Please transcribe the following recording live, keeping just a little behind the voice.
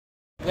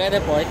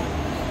Nagre-report?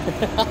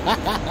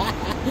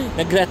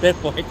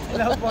 Nagre-report?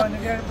 Hello po,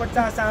 nagre-report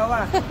sa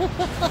asawa.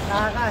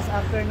 Takas,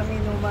 after ng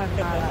inuman.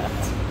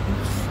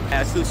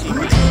 Sushi.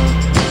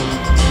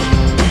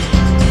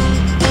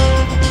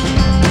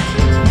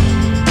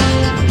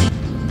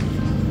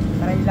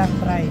 Try lang,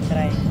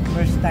 try.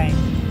 First time.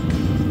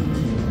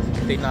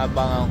 Ito yung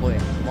naabangan ko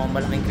eh. Mukhang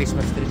malaking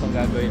Christmas tree pang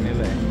gagawin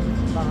nila eh.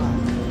 Baka,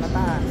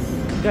 mataas.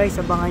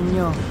 Guys, abangan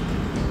nyo.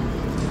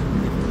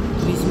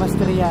 Christmas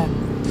tree yan.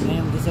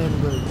 Ngayong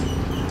December.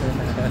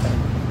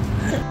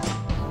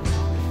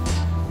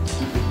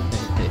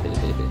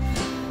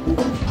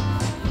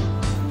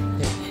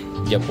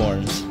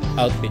 Japorms.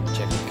 Outfit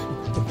check.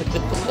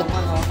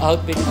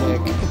 Outfit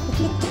check.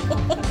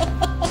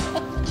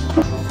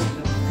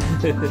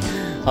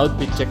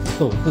 Outfit check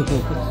to.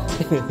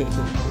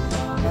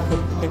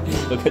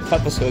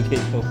 Pagkatapos okay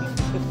to.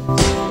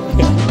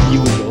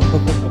 Yulo.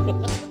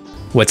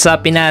 What's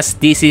up, Pinas?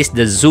 This is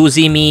the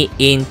Zushi Me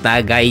in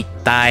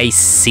Tagaytay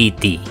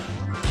City.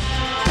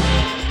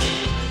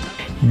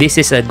 This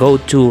is a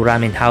go-to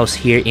ramen house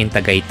here in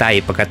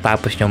Tagaytay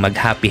pagkatapos nyo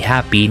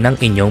mag-happy-happy ng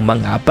inyong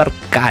mga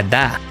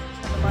barkada.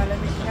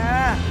 Malamig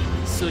nga.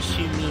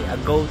 Sushi Me, a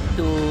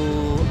go-to,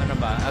 ano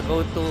ba? A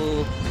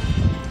go-to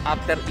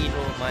after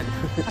inuman.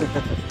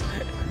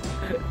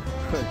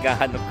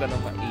 Magkahanap ka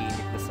ng mainit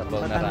na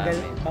sabaw na ramen.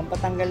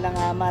 Pampatanggal ng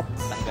amat.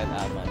 Tanggal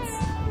amat.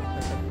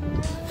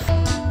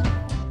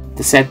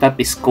 The setup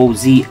is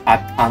cozy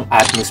at ang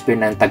atmosphere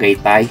ng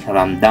Tagaytay,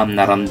 ramdam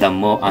na ramdam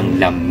mo ang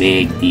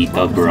lamig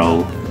dito,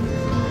 bro.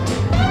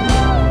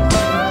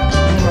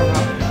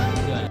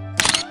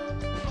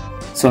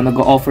 So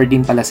nag-o-offer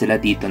din pala sila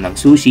dito ng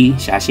sushi,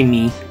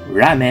 sashimi,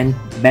 ramen,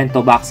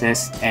 bento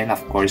boxes, and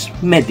of course,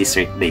 may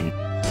dessert din.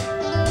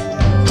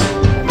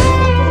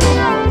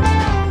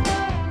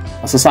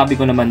 Masasabi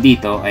ko naman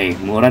dito ay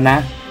mura na,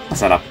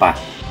 masarap pa.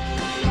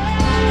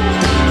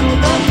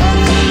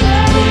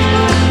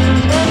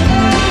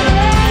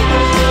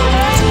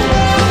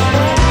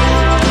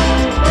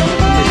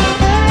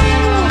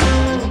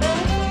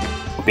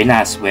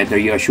 Pinas, whether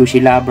you're a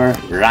sushi lover,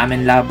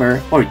 ramen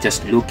lover, or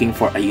just looking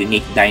for a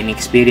unique dining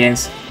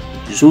experience,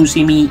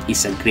 Zushi Me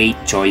is a great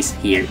choice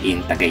here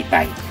in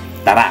Tagaytay.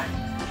 Tara,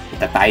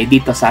 punta tayo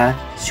dito sa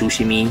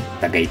Zushi Me,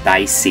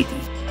 Tagaytay City.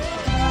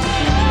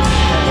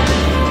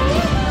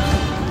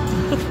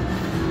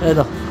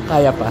 Ano?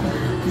 Kaya pa?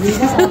 Hindi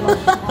kasama.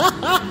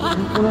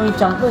 Puno yung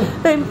tiyan ko eh.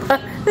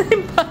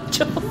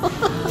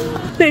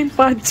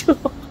 Naimpacho.